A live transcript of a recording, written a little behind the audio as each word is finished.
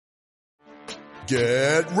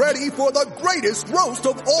Get ready for the greatest roast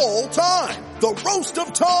of all time. The Roast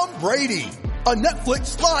of Tom Brady. A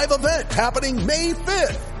Netflix live event happening May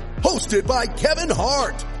 5th. Hosted by Kevin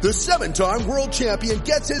Hart. The 7-time world champion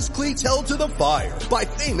gets his cleats held to the fire by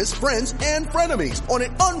famous friends and frenemies on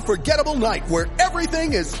an unforgettable night where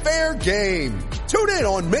everything is fair game. Tune in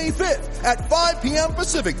on May 5th at 5 p.m.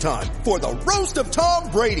 Pacific time for the Roast of Tom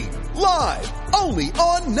Brady. Live only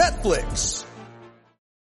on Netflix.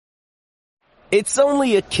 It's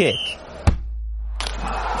only a kick,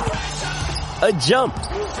 a jump,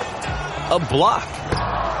 a block.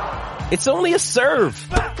 It's only a serve.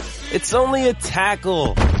 It's only a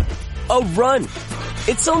tackle, a run.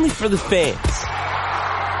 It's only for the fans.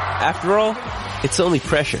 After all, it's only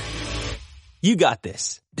pressure. You got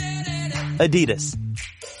this. Adidas.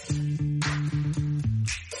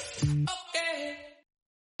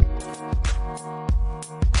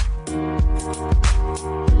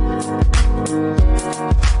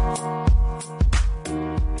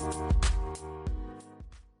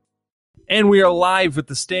 And we are live with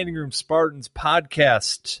the Standing Room Spartans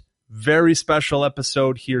podcast. Very special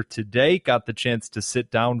episode here today. Got the chance to sit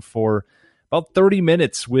down for about 30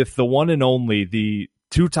 minutes with the one and only, the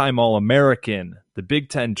two-time All-American, the Big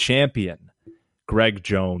Ten champion, Greg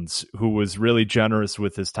Jones, who was really generous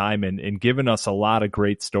with his time and given us a lot of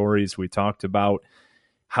great stories. We talked about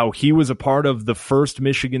how he was a part of the first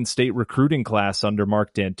Michigan State recruiting class under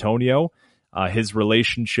Mark D'Antonio. His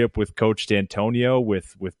relationship with Coach D'Antonio,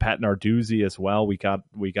 with Pat Narduzzi as well. We got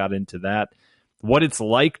into that. What it's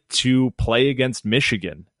like to play against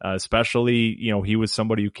Michigan, especially, he was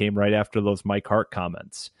somebody who came right after those Mike Hart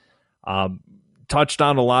comments. Touched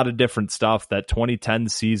on a lot of different stuff. That 2010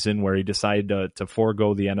 season where he decided to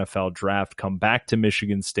forego the NFL draft, come back to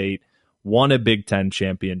Michigan State, won a Big Ten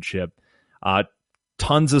championship.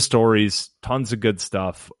 Tons of stories, tons of good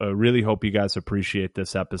stuff. Really hope you guys appreciate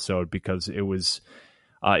this episode because it was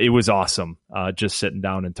awesome just sitting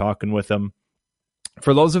down and talking with him.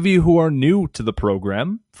 For those of you who are new to the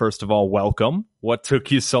program, first of all, welcome. What took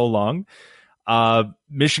you so long?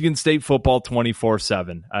 Michigan State football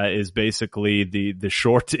 24/7 is basically the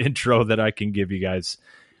short intro that I can give you guys.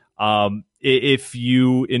 If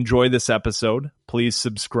you enjoy this episode, please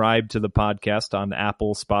subscribe to the podcast on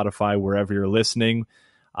Apple, Spotify, wherever you're listening.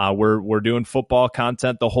 We're doing football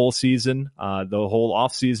content the whole season, the whole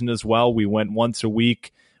off season as well. We went once a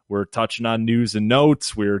week. We're touching on news and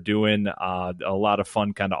notes. We're doing a lot of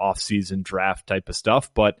fun kind of off season draft type of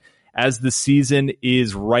stuff. But as the season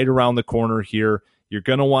is right around the corner here, you're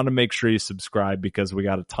going to want to make sure you subscribe because we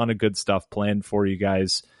got a ton of good stuff planned for you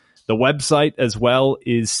guys. The website as well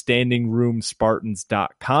is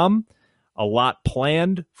standingroomspartans.com. A lot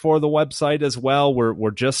planned for the website as well.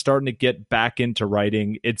 We're just starting to get back into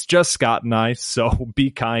writing. It's just Scott and I, so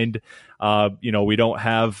be kind. We don't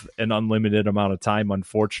have an unlimited amount of time,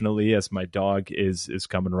 unfortunately, as my dog is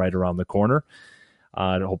coming right around the corner.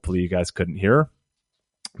 Hopefully you guys couldn't hear.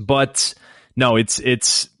 But no,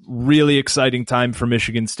 it's really exciting time for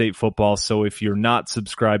Michigan State football. So if you're not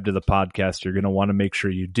subscribed to the podcast, you're going to want to make sure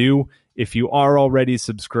you do. If you are already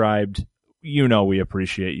subscribed, we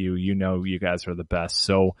appreciate you. You guys are the best.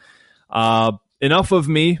 So enough of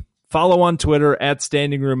me. Follow on Twitter at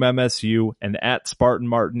StandingRoomMSU and at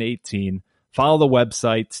SpartanMartin18. Follow the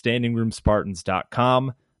website,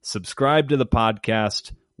 standingroomspartans.com. Subscribe to the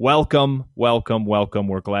podcast. Welcome.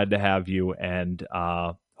 We're glad to have you, and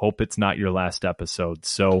hope it's not your last episode.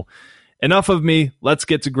 So enough of me. Let's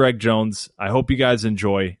get to Greg Jones. I hope you guys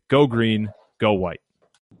enjoy. Go green, go white.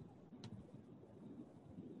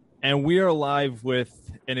 And we are live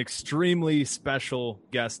with an extremely special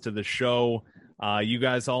guest to the show. You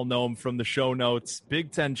guys all know him from the show notes.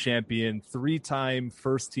 Big Ten champion, 3-time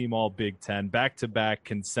first team All Big Ten, back-to-back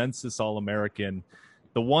consensus All-American,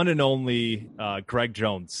 the one and only Greg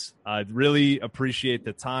Jones. I really appreciate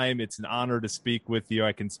the time. It's an honor to speak with you.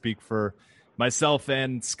 I can speak for myself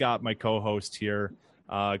and Scott, my co-host here.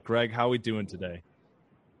 Greg, how are we doing today?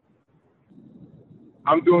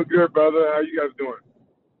 I'm doing good, brother. How you guys doing?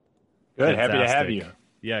 Good. Fantastic. Happy to have you.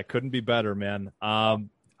 Yeah, couldn't be better, man.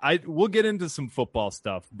 We'll get into some football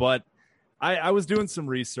stuff, but I was doing some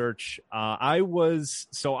research. I was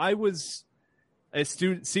a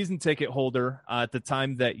season ticket holder at the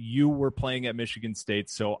time that you were playing at Michigan State.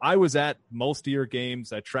 So I was at most of your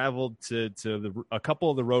games. I traveled to a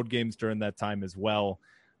couple of the road games during that time as well.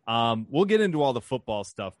 We'll get into all the football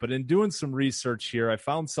stuff, but in doing some research here, I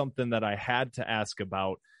found something that I had to ask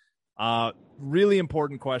about. Really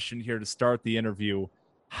important question here to start the interview.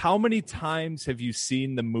 How many times have you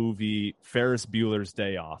seen the movie Ferris Bueller's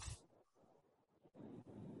Day Off?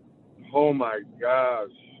 Oh my gosh,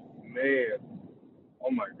 man.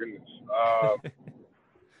 Oh my goodness.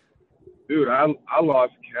 Dude, I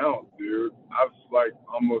lost count, dude. I've like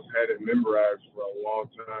almost had it memorized for a long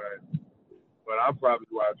time. But I probably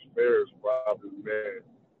watched Ferris probably, man,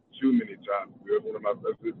 too many times. It's one of my,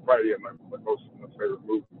 it's probably my favorite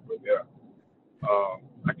movie. But yeah,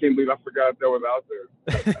 I can't believe I forgot that was out there.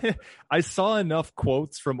 I saw enough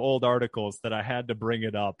quotes from old articles that I had to bring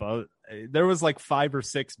it up. There was like 5 or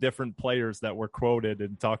 6 different players that were quoted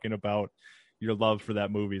and talking about your love for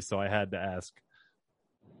that movie, so I had to ask.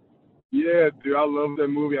 Yeah, dude, I love that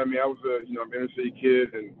movie. I mean, I was a inner city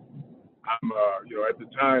kid, and I'm at the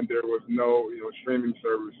time there was no streaming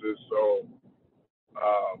services, so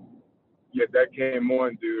yeah, that came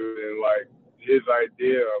on, dude, and like his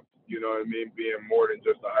idea of being more than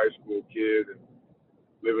just a high school kid and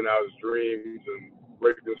living out his dreams and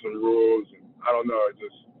breaking some rules, and I don't know, it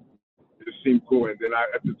just seemed cool. And then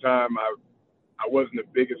at the time I wasn't the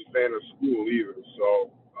biggest fan of school either,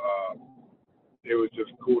 so it was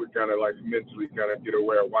just cool to kind of like mentally kind of get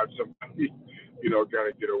away or watch somebody, kind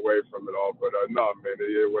of get away from it all. But no, man,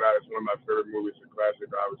 it's one of my favorite movies, a classic,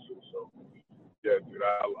 obviously. So yeah, dude,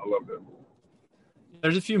 I love that movie.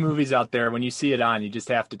 There's a few movies out there when you see it on, you just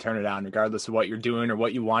have to turn it on, regardless of what you're doing or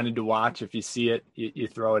what you wanted to watch. If you see it, you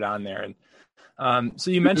throw it on there. And so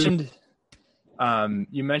you mentioned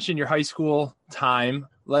your high school time.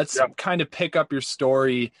 Let's kind of pick up your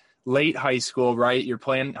story. Late high school, right? You're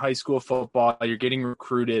playing high school football, you're getting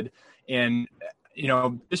recruited, and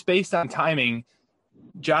just based on timing,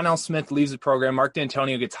 John L. Smith leaves the program. Mark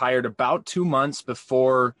Dantonio gets hired about 2 months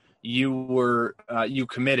before you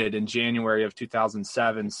committed in January of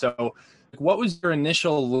 2007. So what was your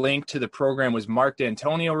initial link to the program? Was Mark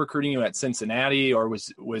Dantonio recruiting you at Cincinnati, or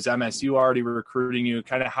was MSU already recruiting you?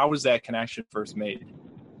 Kind of how was that connection first made?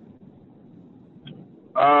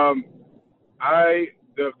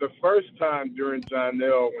 The first time during John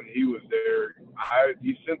L. when he was there,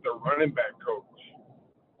 he sent the running back coach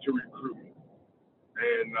to recruit me.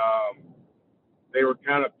 And they were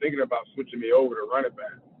kind of thinking about switching me over to running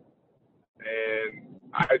back. And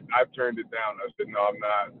I turned it down. I said, no, I'm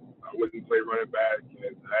not. I wouldn't play running back,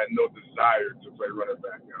 and I had no desire to play running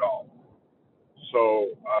back at all.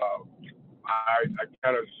 So I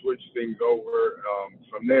kind of switched things over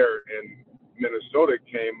from there, and Minnesota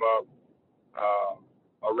came up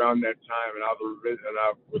around that time, and I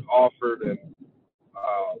was offered and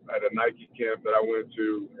at a Nike camp that I went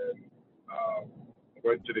to, and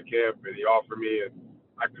went to the camp, and he offered me, and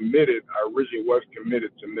I committed. I originally was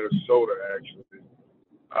committed to Minnesota, actually,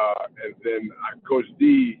 and then Coach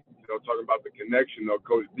D, talking about the connection, though,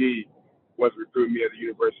 Coach D was recruiting me at the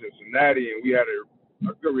University of Cincinnati, and we had a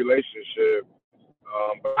good relationship.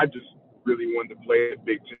 But I just really wanted to play at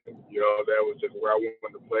Big Ten. That was just where I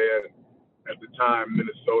wanted to play at. At the time,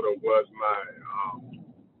 Minnesota was my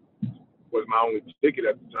only ticket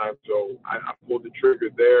at the time, so I pulled the trigger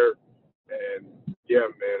there. And yeah,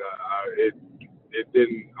 man, it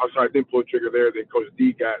didn't. I'm sorry, I didn't pull the trigger there. Then Coach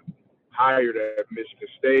D got hired at Michigan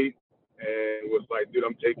State and was like, "Dude,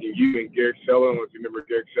 I'm taking you and Garrett Seller." I don't know if you remember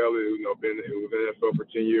Garrett Seller, who was in the NFL for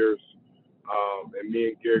 10 years, and me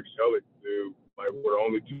and Garrett Seller, dude, like were the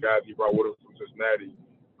only 2 guys he brought with him from Cincinnati.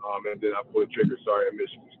 And then I pulled the trigger, at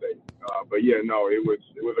Michigan State. But yeah, no, it was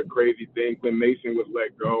a crazy thing. When Mason was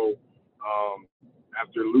let go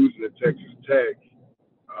after losing to Texas Tech,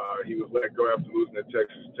 he was let go after losing to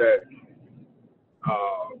Texas Tech.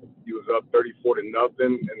 He was up 34-0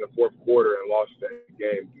 in the fourth quarter and lost that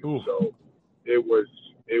game. So it was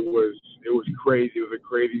crazy. It was a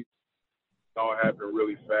crazy. It all happened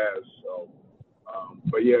really fast. So,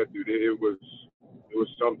 but yeah, dude, it was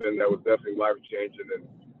something that was definitely life changing. And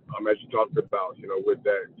as you talked about, with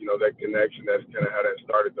that, that connection, that's kind of how that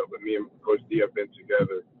started though. But me and Coach D have been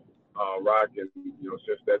together, rocking,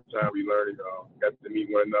 since that time. We learned, got to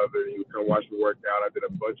meet one another. He would come watch me work out. I did a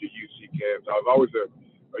bunch of UC camps. I was always a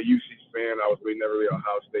UC fan. I was never really a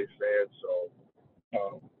Ohio State fan. So,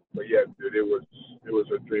 but yeah, dude, it was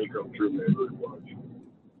a dream come true, man. It really was.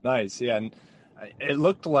 Nice, yeah. And it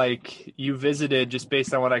looked like you visited, just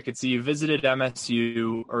based on what I could see, you visited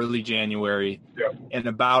MSU early January, and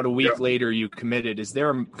about a week later you committed. Is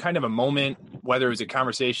there kind of a moment, whether it was a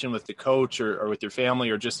conversation with the coach or with your family,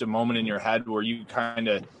 or just a moment in your head where you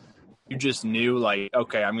just knew, like,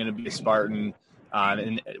 okay, I'm going to be a Spartan,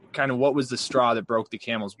 and kind of what was the straw that broke the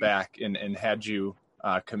camel's back and had you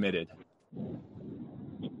committed?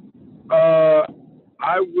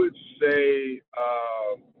 I would say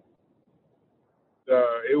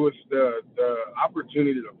it was the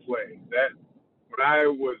opportunity to play. That when I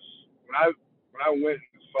went and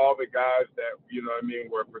saw the guys that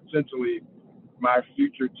were potentially my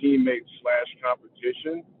future teammates /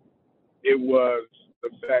 competition. It was the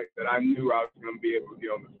fact that I knew I was going to be able to be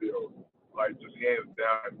on the field. Like, just hands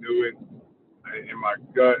down, I knew it in my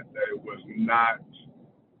gut that it was not.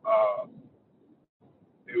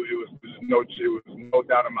 It was no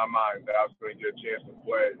doubt in my mind that I was going to get a chance to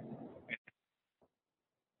play.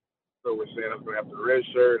 So we're saying I was going to have the red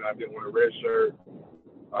shirt, and I didn't want a red shirt.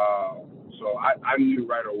 So I knew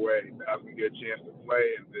right away that I was going to get a chance to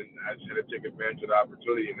play, and then I just had to take advantage of the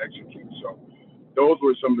opportunity and execute. So those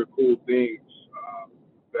were some of the cool things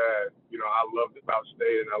that, I loved about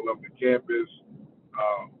State, and I loved the campus.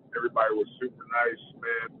 Everybody was super nice,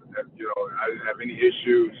 man. I didn't have any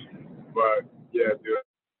issues. But, yeah,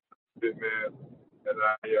 dude, man, and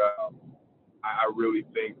I really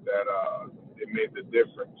think that it made the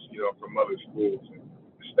difference, from other schools. And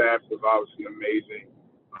the staff was obviously amazing.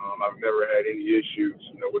 I've never had any issues,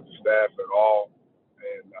 with the staff at all,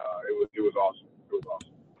 and it was awesome. It was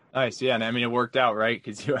awesome. Nice, yeah, and I mean it worked out, right?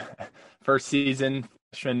 Because you first season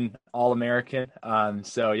freshman All-American,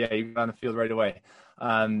 so yeah, you got on the field right away.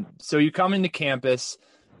 So you come into campus,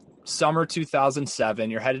 summer 2007.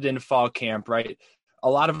 You're headed into fall camp, right? A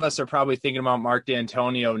lot of us are probably thinking about Mark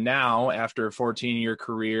Dantonio now after a 14-year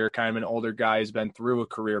career, kind of an older guy who's been through a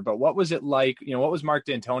career. But what was it like? What was Mark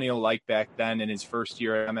Dantonio like back then in his first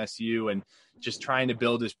year at MSU and just trying to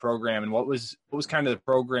build his program? And what was kind of the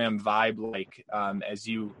program vibe like as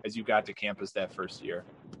you got to campus that first year?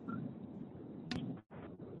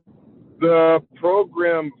 The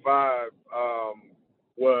program vibe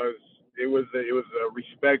was a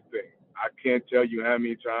respect thing. I can't tell you how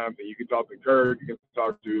many times, and you can talk to Kirk, you can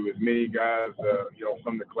talk to as many guys,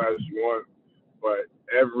 from the class you want, but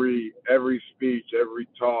every speech, every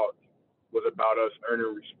talk was about us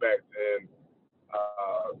earning respect. And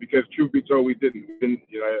because truth be told, we didn't,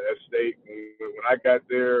 at State. When I got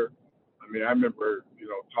there, I mean, I remember,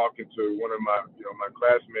 talking to one of my, my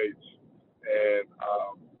classmates and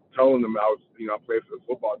telling them I played for the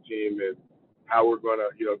football team and how we're going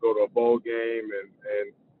to, go to a bowl game.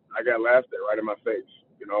 And I got laughed at right in my face,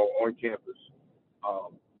 on campus,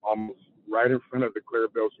 almost right in front of the Claire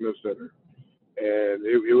Bell Smith Center. And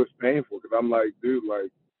it was painful because I'm like, dude,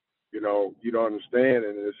 like, you don't understand.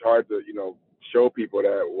 And it's hard to, show people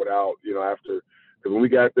that without, after. Because when we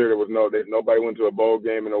got there, nobody went to a bowl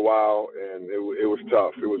game in a while, and it was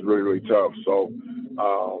tough. It was really, really tough. So,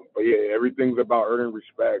 but yeah, everything's about earning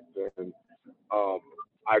respect. And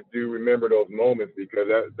I do remember those moments because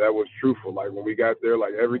that was truthful. Like when we got there,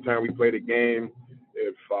 like every time we played a game,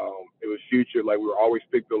 if it was future, like we were always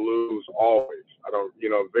picked to lose, always. I don't,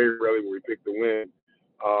 very rarely were we picked to win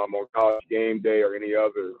on College Game Day or any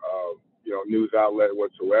other, news outlet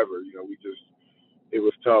whatsoever. It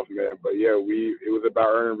was tough, man. But yeah, it was about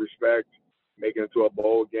earning respect, making it to a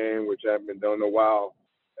bowl game, which hadn't been done in a while,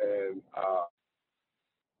 and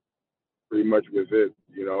pretty much was it,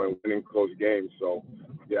 and winning close games. So,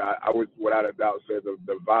 yeah, I would without a doubt say the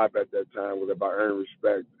vibe at that time was about earning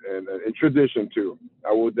respect and tradition too.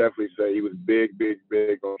 I would definitely say he was big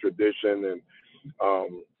on tradition and,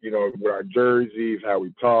 with our jerseys, how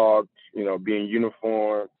we talked, being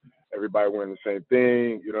uniform, everybody wearing the same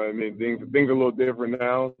thing. You know what I mean? Things are a little different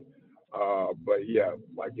now. But yeah,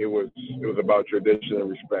 like it was about tradition and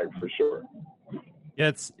respect for sure.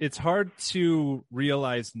 Yeah, it's hard to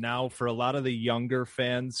realize now for a lot of the younger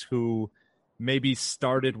fans who maybe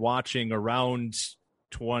started watching around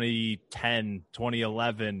 2010,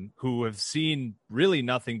 2011, who have seen really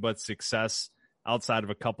nothing but success outside of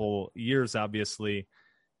a couple years, obviously.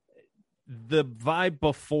 The vibe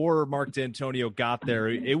before Mark Dantonio got there,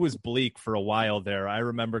 it was bleak for a while there. I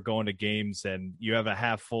remember going to games and you have a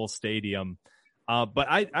half full stadium. But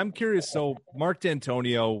I'm curious. So Mark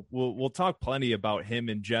Dantonio, we'll talk plenty about him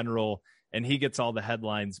in general, and he gets all the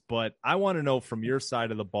headlines. But I want to know from your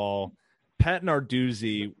side of the ball, Pat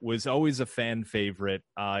Narduzzi was always a fan favorite.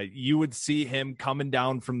 You would see him coming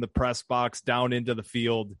down from the press box down into the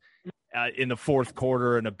field in the fourth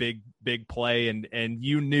quarter in a big play, and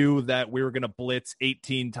you knew that we were going to blitz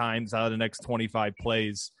 18 times out of the next 25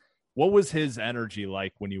 plays. What was his energy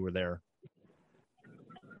like when you were there?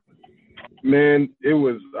 Man, it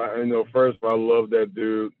was, first of all, I love that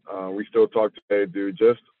dude. We still talk to that dude.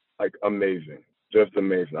 Just like amazing. Just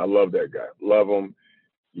amazing. I love that guy. Love him.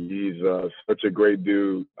 He's such a great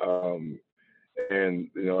dude. And,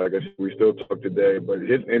 like I said, we still talk today, but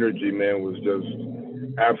his energy, man, was just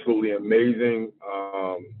absolutely amazing.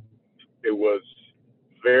 It was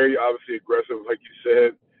very obviously aggressive, like you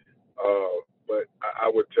said. But I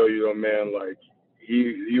would tell you, though, man, like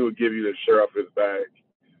he would give you the shirt off his back,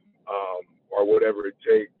 or whatever it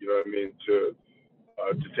takes, to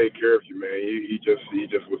to take care of you, man. He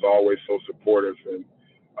just was always so supportive, and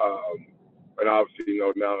obviously,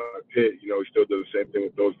 now at Pitt, he still does the same thing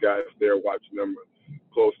with those guys there, watching them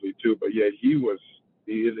closely too. But yeah,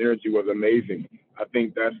 his energy was amazing. I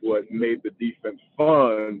think that's what made the defense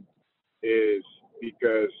fun, is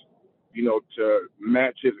because to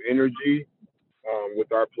match his energy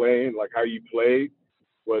with our playing, like how you played,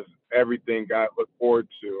 was everything guys looked forward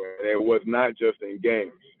to. And it was not just in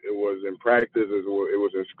games. It was in practice. It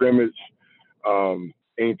was in scrimmage.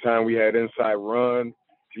 Anytime we had inside run,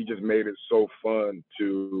 he just made it so fun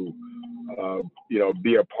to,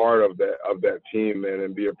 be a part of that team, man,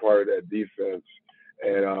 and be a part of that defense.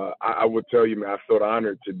 And I would tell you, man, I felt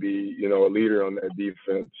honored to be, a leader on that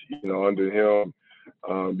defense, under him,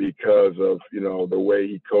 because of, the way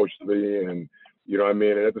he coached me, and, and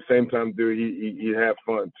at the same time, dude, he had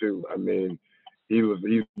fun too. I mean, he'd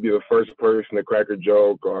be the first person to crack a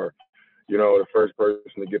joke, or, the first person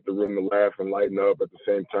to get the room to laugh and lighten up at the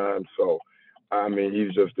same time. So, I mean,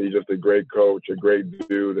 he's just a great coach, a great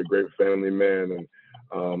dude, a great family man, and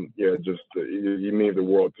he means the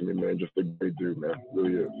world to me, man. Just a great dude, man.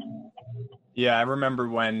 Really is. Yeah, I remember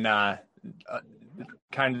when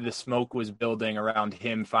kind of the smoke was building around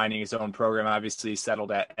him finding his own program. Obviously, he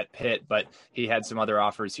settled at Pitt, but he had some other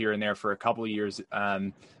offers here and there for a couple of years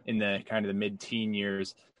in the kind of the mid-teen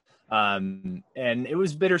years. And it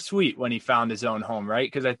was bittersweet when he found his own home, right?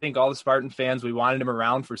 Because I think all the Spartan fans, we wanted him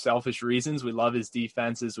around for selfish reasons. We love his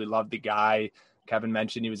defenses. We love the guy. Kevin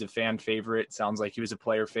mentioned he was a fan favorite. Sounds like he was a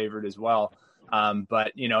player favorite as well.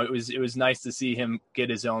 But it was nice to see him get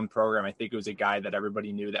his own program. I think it was a guy that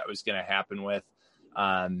everybody knew that was going to happen with.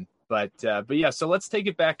 But yeah, so let's take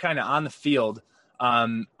it back kind of on the field.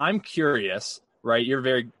 I'm curious, right?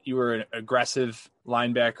 You were an aggressive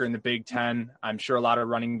linebacker in the Big Ten. I'm sure a lot of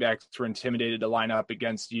running backs were intimidated to line up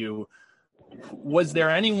against you. Was there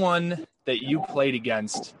anyone that you played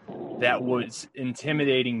against that was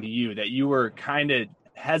intimidating to you, that you were kind of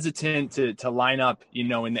hesitant to line up, in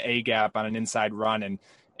the A gap on an inside run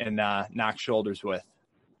and knock shoulders with?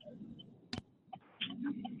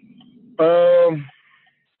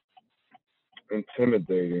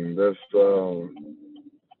 Intimidating.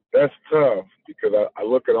 That's tough, because I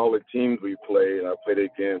look at all the teams we played. I played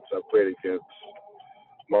against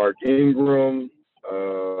Mark Ingram,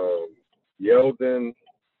 Yeldon,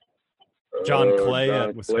 John Clay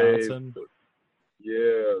at Wisconsin.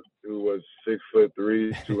 Yeah, who was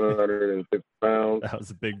 6'3", 250 pounds. That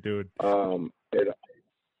was a big dude. I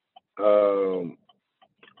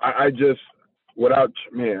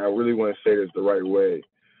really want to say this the right way.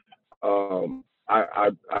 I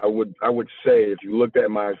would say, if you looked at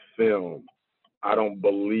my film, I don't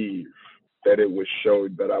believe that it would show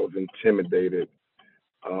that I was intimidated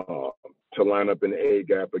to line up in the A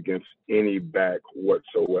gap against any back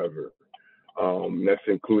whatsoever. That's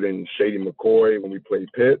including Shady McCoy when we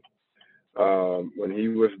played Pitt, when he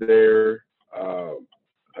was there.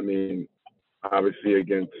 Obviously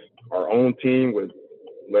against our own team with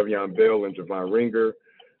Le'Veon Bell and Javon Ringer,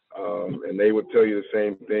 and they would tell you the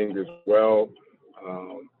same thing as well.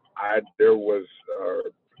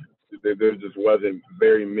 There just wasn't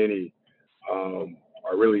very many,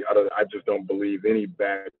 I just don't believe any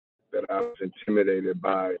back that I was intimidated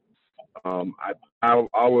by. I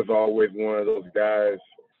was always one of those guys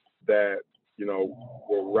that,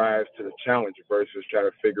 will rise to the challenge versus try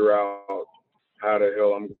to figure out how the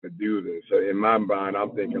hell I'm going to do this. So in my mind,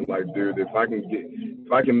 I'm thinking like, dude, if I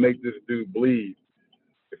can make this dude bleed,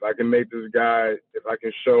 if I can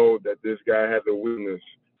show that this guy has a weakness,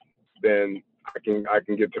 then I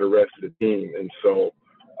can get to the rest of the team. And so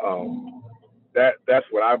that's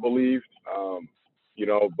what I believed,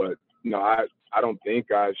 but no, I don't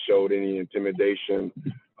think I showed any intimidation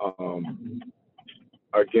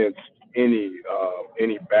against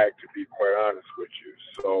any back, to be quite honest with you.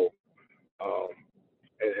 So,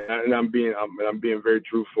 and I'm being very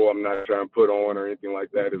truthful. I'm not trying to put on or anything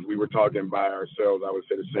like that. If we were talking by ourselves, I would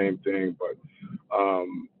say the same thing. But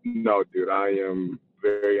no, dude, I am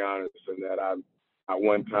very honest in that at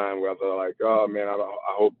one time where I was like, oh man, I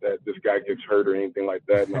hope that this guy gets hurt or anything like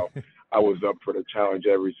that. No, I was up for the challenge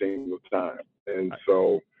every single time. And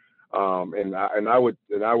so, and I would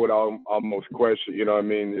almost question,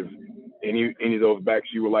 if any of those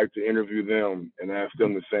backs, you would like to interview them and ask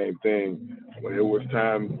them the same thing. When it was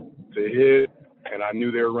time to hit and I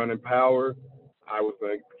knew they were running power, I was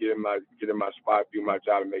going to get in my spot, do my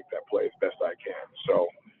job, and make that play as best I can. So,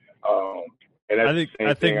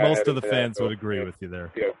 I think most of the fans would agree with you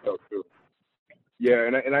there. Yeah, so too. Yeah,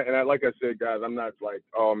 and I like I said, guys, I'm not like,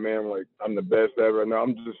 oh man, like I'm the best ever. No,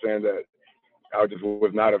 I'm just saying that I just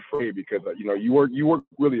was not afraid because, you work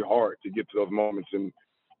really hard to get to those moments and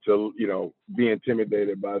to, be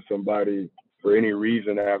intimidated by somebody for any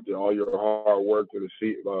reason after all your hard work in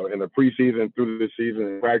the preseason, through the season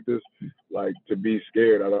and practice. Like, to be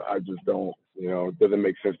scared, I just don't, it doesn't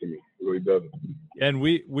make sense to me. It really doesn't. And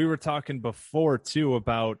we were talking before too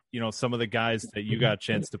about, some of the guys that you got a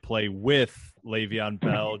chance to play with, Le'Veon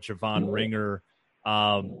Bell, Javon Ringer.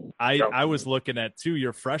 I was looking at too,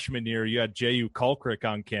 your freshman year, you had J.U. Kulkrich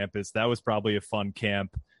on campus. That was probably a fun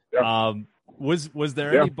camp. Yeah. Was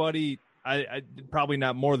there anybody, I probably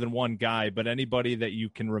not more than one guy, but anybody that you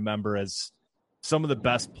can remember as some of the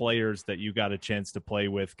best players that you got a chance to play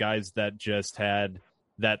with, guys that just had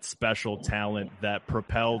that special talent that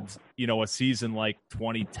propelled, a season like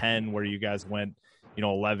 2010 where you guys went,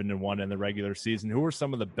 11-1 in the regular season? Who were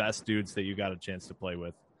some of the best dudes that you got a chance to play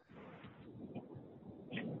with?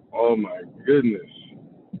 Oh my goodness.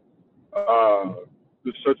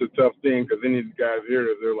 It's such a tough thing because any of these guys here,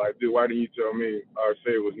 they're like, dude, why didn't you tell me or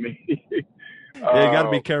say it was me? Yeah, you got to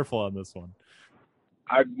be careful on this one.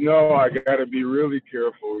 I know I got to be really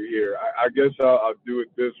careful here. I guess I'll do it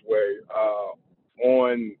this way.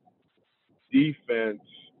 On defense,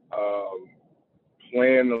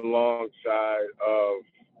 playing alongside of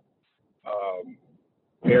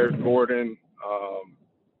Eric Gordon,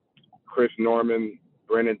 Chris Norman,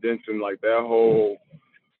 Brennan Denson, like that whole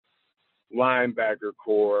linebacker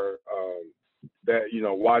core, that,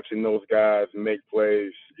 watching those guys make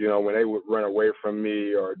plays, when they would run away from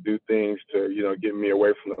me or do things to, get me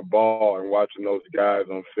away from the ball, and watching those guys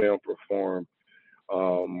on film perform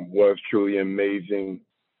was truly amazing.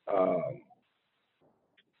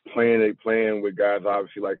 Playing with guys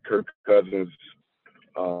obviously like Kirk Cousins,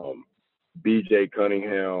 B.J.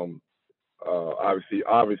 Cunningham,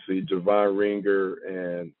 obviously Javon Ringer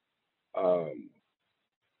and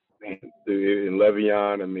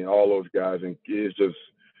Le'Veon. I mean, all those guys, and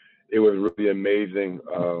it was really amazing.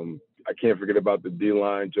 I can't forget about the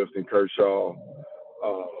D-line, Justin Kershaw,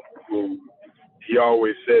 who he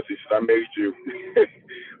always says, he said, I made you.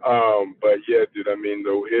 But yeah, dude, I mean,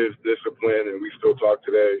 his discipline, and we still talk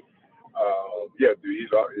today. Yeah, dude,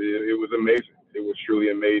 it was amazing. It was truly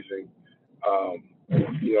amazing,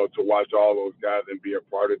 to watch all those guys and be a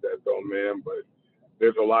part of that, though, man. But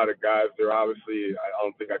there's a lot of guys there. Obviously, I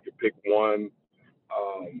don't think I could pick one.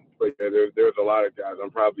 But yeah, there's a lot of guys. I'm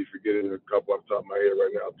probably forgetting a couple off the top of my head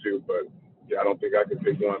right now too. But yeah, I don't think I could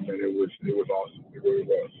pick one. Man, it was awesome. It really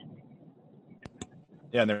was.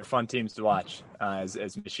 Yeah, and they're fun teams to watch as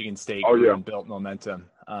Michigan State and built momentum.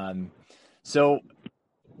 So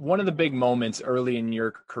one of the big moments early in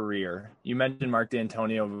your career, you mentioned Mark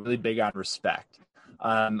D'Antonio, really big on respect.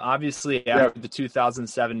 Obviously, after the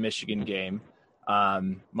 2007 Michigan game,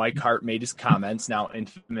 Mike Hart made his comments, now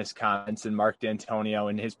infamous comments, and Mark D'Antonio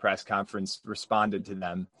in his press conference responded to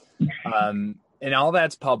them. And all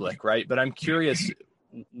that's public, right? But I'm curious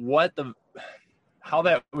how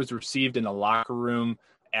that was received in the locker room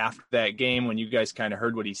after that game when you guys kind of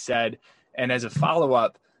heard what he said. And as a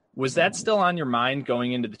follow-up, was that still on your mind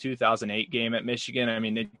going into the 2008 game at Michigan? I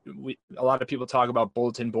mean, a lot of people talk about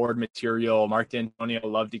bulletin board material. Mark D'Antonio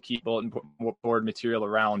loved to keep bulletin board material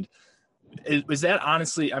around. Was that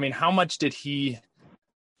honestly, I mean, how much did he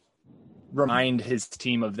remind his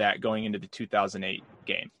team of that going into the 2008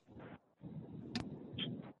 game?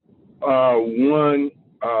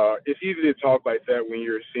 It's easy to talk like that when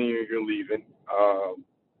you're a senior, you're leaving.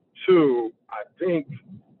 Two, I think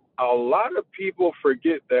a lot of people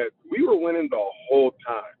forget that we were winning the whole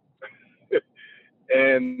time.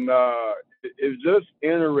 And it's just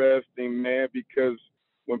interesting, man, because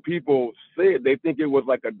when people say it, they think it was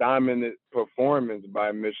like a dominant performance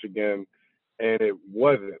by Michigan, and it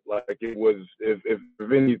wasn't. Like, it was, if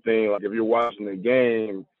anything, like if you're watching the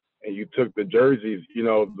game and you took the jerseys,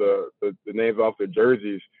 the names off the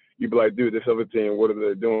jerseys, you'd be like, dude, this other team, what are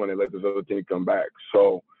they doing? They let this other team come back.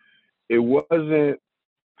 So it wasn't,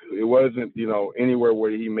 anywhere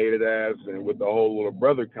where he made it as, and with the whole little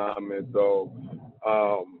brother comment, though,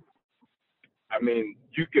 I mean,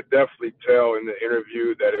 you could definitely tell in the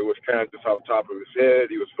interview that it was kind of just off the top of his head.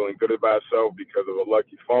 He was feeling good about himself because of a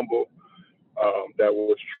lucky fumble. That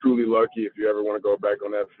was truly lucky. If you ever want to go back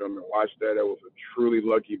on that film and watch that, it was a truly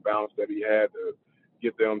lucky bounce that he had to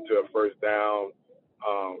get them to a first down,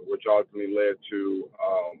 which ultimately led to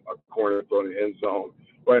a corner throw in the end zone.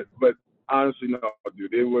 But honestly, no,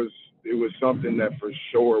 dude, it was something that for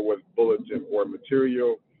sure was bulletin board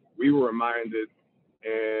material. We were reminded,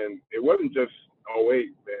 and it wasn't just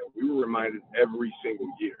 08, man. We were reminded every single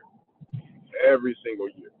year.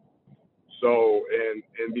 So,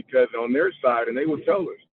 and because on their side, and they would tell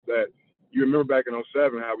us that you remember back in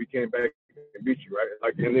 '07 how we came back and beat you, right?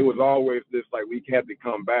 Like, and it was always this like we had to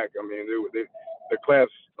come back. I mean, the class.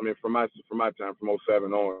 I mean, from my time from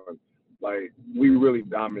 '07 on, like we really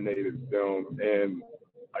dominated them, and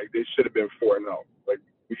like they should have been 4-0. Like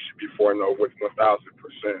we should be 4-0 with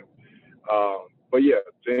 1,000%. But yeah,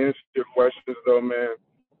 to answer your questions though, man,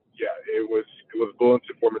 yeah, it was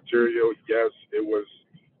bulletin board material. Yes, it was.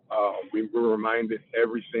 We were reminded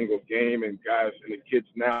every single game, and guys and the kids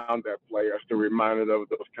now that play are still reminded of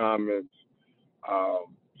those comments.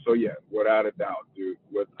 So yeah, without a doubt, dude,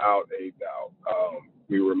 without a doubt,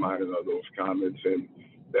 we were reminded of those comments and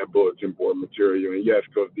that bulletin board material. And yes,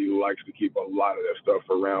 Coach D likes to keep a lot of that stuff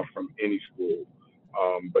around from any school,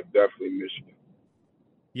 but definitely Michigan.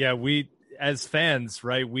 Yeah, we as fans,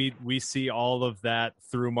 right? We see all of that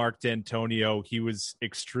through Mark D'Antonio. He was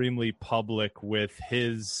extremely public with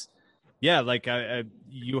his. Yeah, like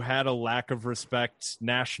you had a lack of respect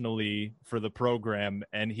nationally for the program,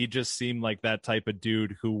 and he just seemed like that type of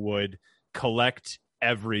dude who would collect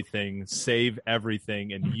everything, save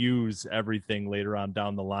everything, and use everything later on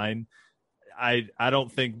down the line. I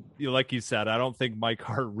don't think, like you said, I don't think Mike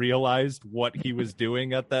Hart realized what he was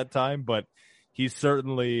doing at that time, but he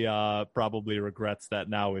certainly probably regrets that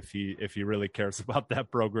now if he really cares about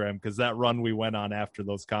that program, because that run we went on after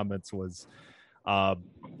those comments was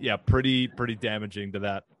pretty damaging to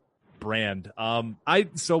that brand. I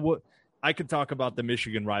could talk about the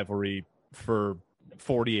Michigan rivalry for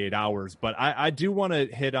 48 hours, but I do want to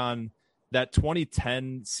hit on that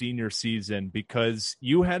 2010 senior season, because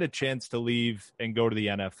you had a chance to leave and go to the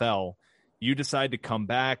NFL. You decide to come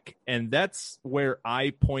back, and that's where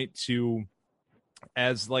I point to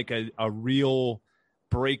as like a real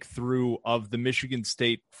breakthrough of the Michigan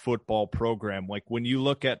State football program. Like when you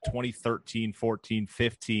look at 2013, 14,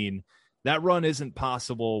 15, that run isn't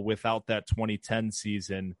possible without that 2010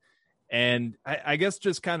 season. And I guess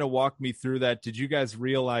just kind of walk me through that. Did you guys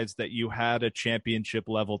realize that you had a championship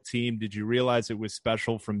level team? Did you realize it was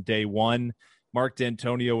special from day one? Mark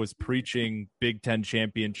D'Antonio was preaching Big Ten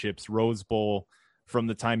championships, Rose Bowl from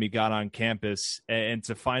the time he got on campus, and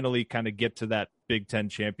to finally kind of get to that Big Ten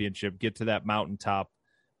championship, get to that mountaintop.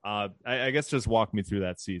 I guess just walk me through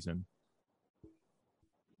that season.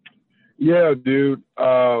 Yeah, dude.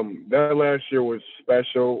 That last year was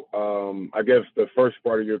special. I guess the first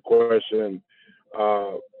part of your question,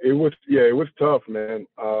 it was tough, man.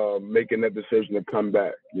 Making that decision to come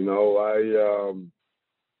back. You know,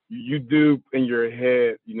 you do in your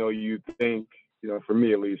head, you know, you think, you know, for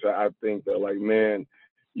me at least, I think that like, man,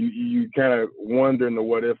 you kind of wonder in the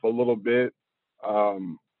what if a little bit.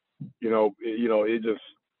 It just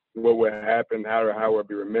what would happen, how would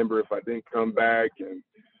be remembered if I didn't come back, and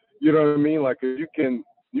you know what I mean? Like you can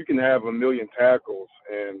have a million tackles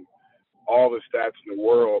and all the stats in the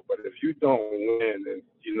world, but if you don't win, and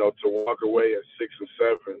you know, to walk away at 6 or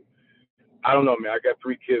 7, I don't know, man. I got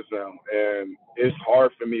 3 kids now, and it's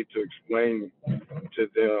hard for me to explain to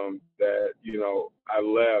them that, you know, I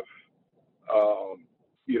left.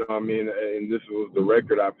 You know what I mean? And this was the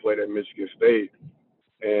record I played at Michigan State.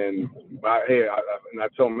 And I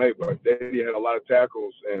told him, hey, but Daddy had a lot of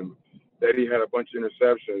tackles, and Daddy had a bunch of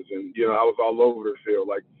interceptions, and you know, I was all over the field.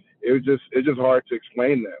 Like it's just hard to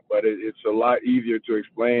explain that, but it's a lot easier to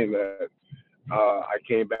explain that I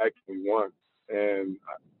came back and we won, and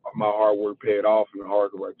my hard work paid off, and the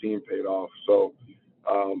hard work of our team paid off. So,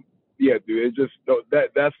 yeah, dude, it just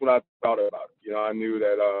that's what I thought about. You know, I knew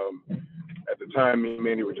that at the time me and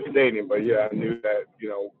Manny were just dating, but yeah, I knew that, you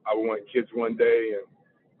know, I would want kids one day, and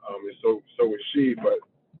so was she. But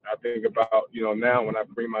I think about, you know, now when I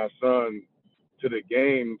bring my son to the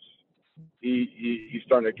games, he's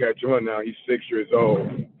starting to catch on now. He's 6 years old,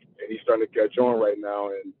 and he's starting to catch on right now.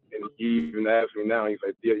 And he even asked me now, he's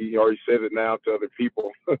like, yeah, he already says it now to other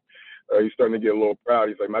people. He's starting to get a little proud.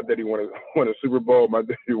 He's like, my daddy won a Super Bowl. My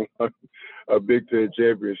daddy won a Big Ten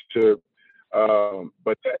championship.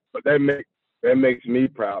 But that makes me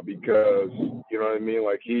proud, because, you know what I mean?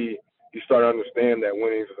 Like he started to understand that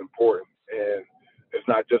winning is important, and it's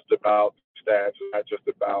not just about stats, it's not just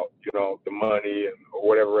about, you know, the money or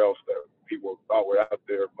whatever else that people thought were out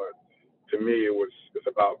there. But to me, it's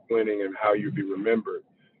about winning and how you be remembered.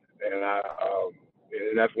 And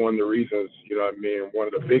and that's one of the reasons, you know what I mean, one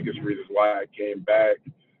of the biggest reasons why I came back.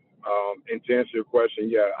 And to answer your question,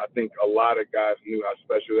 yeah, I think a lot of guys knew how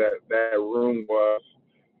special that room was,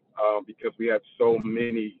 because we had so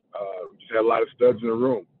many, we just had a lot of studs in the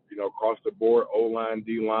room, you know, across the board, O-line,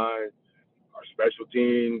 D-line, our special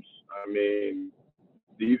teams. I mean,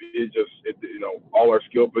 you know, all our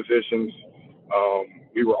skill positions.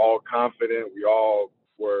 We were all confident. We all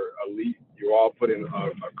were elite, You all put in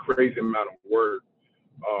a crazy amount of work.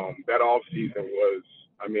 That off season was,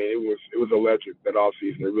 I mean, it was electric. That off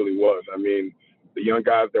season, it really was. I mean, the young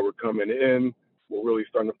guys that were coming in were really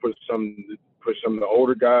starting to push some of the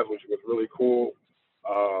older guys, which was really cool.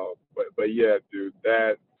 But yeah, dude,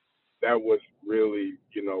 that was really,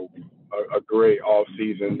 you know, a great off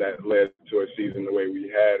season that led to a season the way we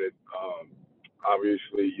had it.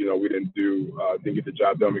 Obviously, you know, we didn't get the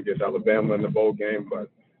job done against Alabama in the bowl game, but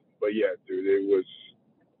yeah, dude, it was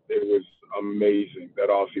amazing. That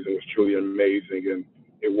off season was truly amazing, and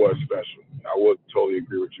it was special. I would totally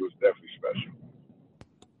agree with you. It was definitely special.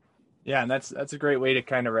 Yeah, and that's a great way to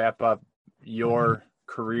kind of wrap up your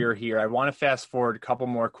career here. I want to fast forward a couple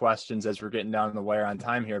more questions as we're getting down the wire on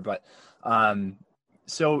time here, but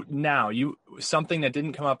so now something that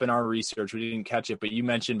didn't come up in our research, we didn't catch it, but you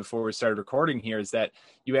mentioned before we started recording here is that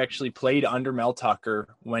you actually played under Mel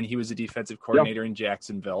Tucker when he was a defensive coordinator in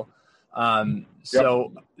Jacksonville.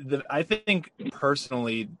 So I think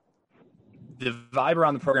personally, the vibe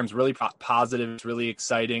around the program is really positive. It's really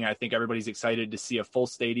exciting. I think everybody's excited to see a full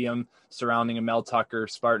stadium surrounding a Mel Tucker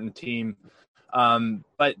Spartan team.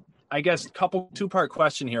 But I guess two-part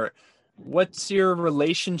question here. What's your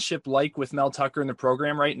relationship like with Mel Tucker in the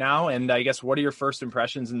program right now? And I guess what are your first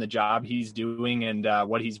impressions in the job he's doing and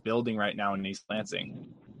what he's building right now in East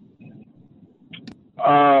Lansing?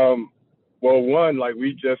 Well, one, like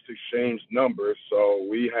we just exchanged numbers, so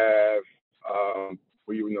we have,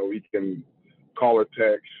 we can call or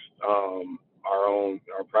text our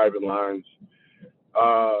private lines.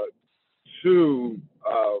 Two,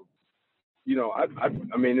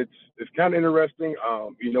 I mean, it's kind of interesting.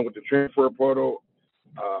 With the transfer portal,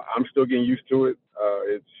 I'm still getting used to it.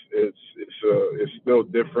 It's still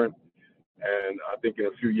different, and I think in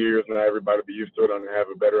a few years now, everybody will be used to it and have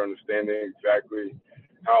a better understanding exactly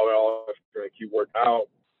how it all is going to keep working out.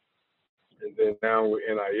 And then now with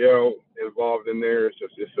NIL involved in there,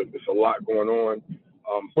 it's a lot going on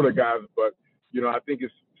for the guys. But I think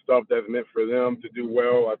it's stuff that's meant for them to do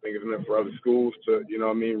well. I think it's meant for other schools to,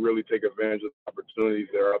 really take advantage of the opportunities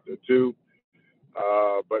that are out there too.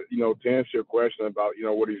 But to answer your question about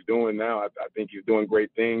what he's doing now, I think he's doing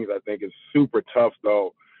great things. I think it's super tough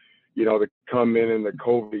though, to come in the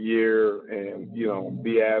COVID year and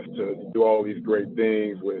be asked to do all these great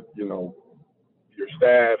things with your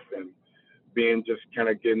staff and being just kind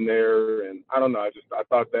of getting there. And I don't know, I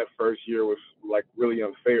thought that first year was like really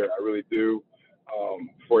unfair. I really do.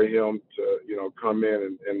 For him to, come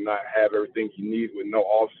in and not have everything he needs with no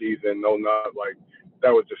off season, like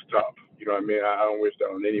that was just tough. You know what I mean? I don't wish that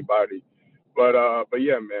on anybody. But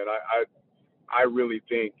yeah, man, I really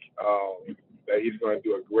think that he's going to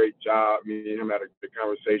do a great job. Me and him had a good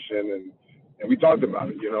conversation and we talked about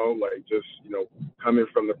it, like just, coming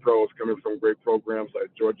from the pros, coming from great programs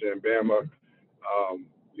like Georgia and Bama,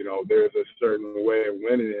 there's a certain way of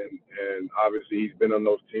winning, and obviously he's been on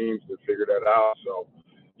those teams to figure that out. So,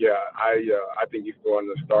 yeah, I think he's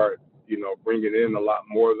going to start, bringing in a lot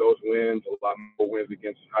more of those wins, a lot more wins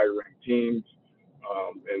against higher-ranked teams,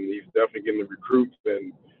 and he's definitely getting the recruits,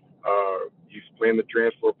 and he's playing the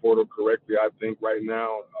transfer portal correctly, I think, right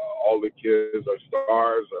now. All the kids are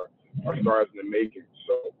stars in the making.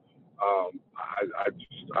 So I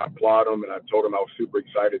applaud him, and I told him I was super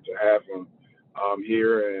excited to have him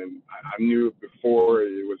here, and I knew before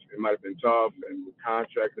it might have been tough, and with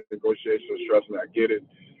contract negotiations, trust me, I get it.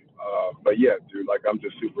 But yeah, dude, like I'm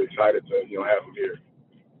just super excited to have him here.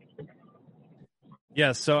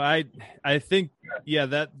 Yeah, so I think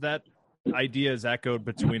that idea is echoed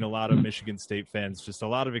between a lot of Michigan State fans. Just a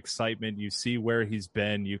lot of excitement. You see where he's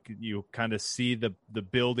been. You kind of see the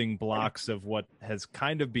building blocks of what has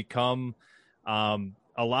kind of become.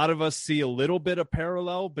 A lot of us see a little bit of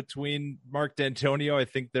parallel between Mark D'Antonio. I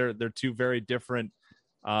think they're two very different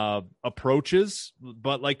approaches,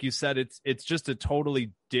 but like you said, it's just a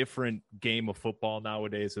totally different game of football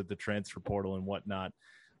nowadays with the transfer portal and whatnot.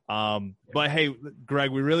 But hey,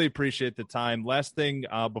 Greg, we really appreciate the time. Last thing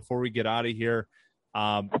before we get out of here,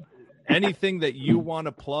 anything that you want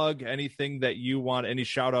to plug, anything that you want, any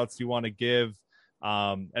shout outs you want to give,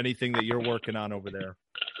 anything that you're working on over there?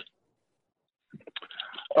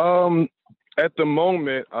 At the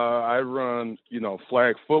moment, I run,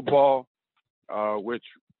 flag football, which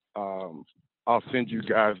I'll send you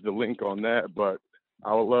guys the link on that, but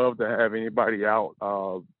I would love to have anybody out.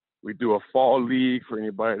 We do a fall league for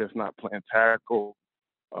anybody that's not playing tackle.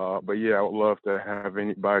 But yeah, I would love to have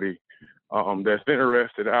anybody that's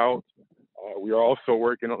interested out. We are also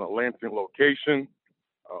working on a Lansing location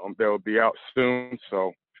that will be out soon.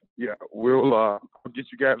 So yeah, we'll get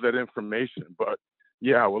you guys that information, but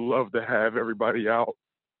yeah, I would love to have everybody out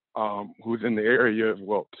who's in the area as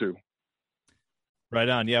well too. Right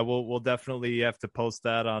on. Yeah, we'll definitely have to post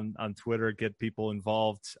that on Twitter, get people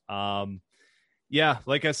involved. Yeah,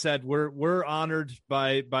 like I said, we're honored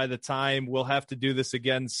by the time. We'll have to do this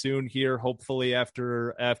again soon here. Hopefully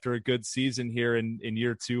after a good season here in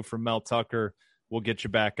year 2 from Mel Tucker, we'll get you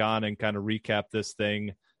back on and kind of recap this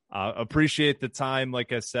thing. Appreciate the time.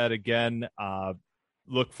 Like I said, again,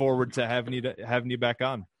 look forward to having you back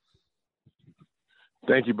on.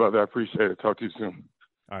 Thank you, brother. I appreciate it. Talk to you soon.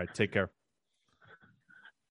 All right. Take care.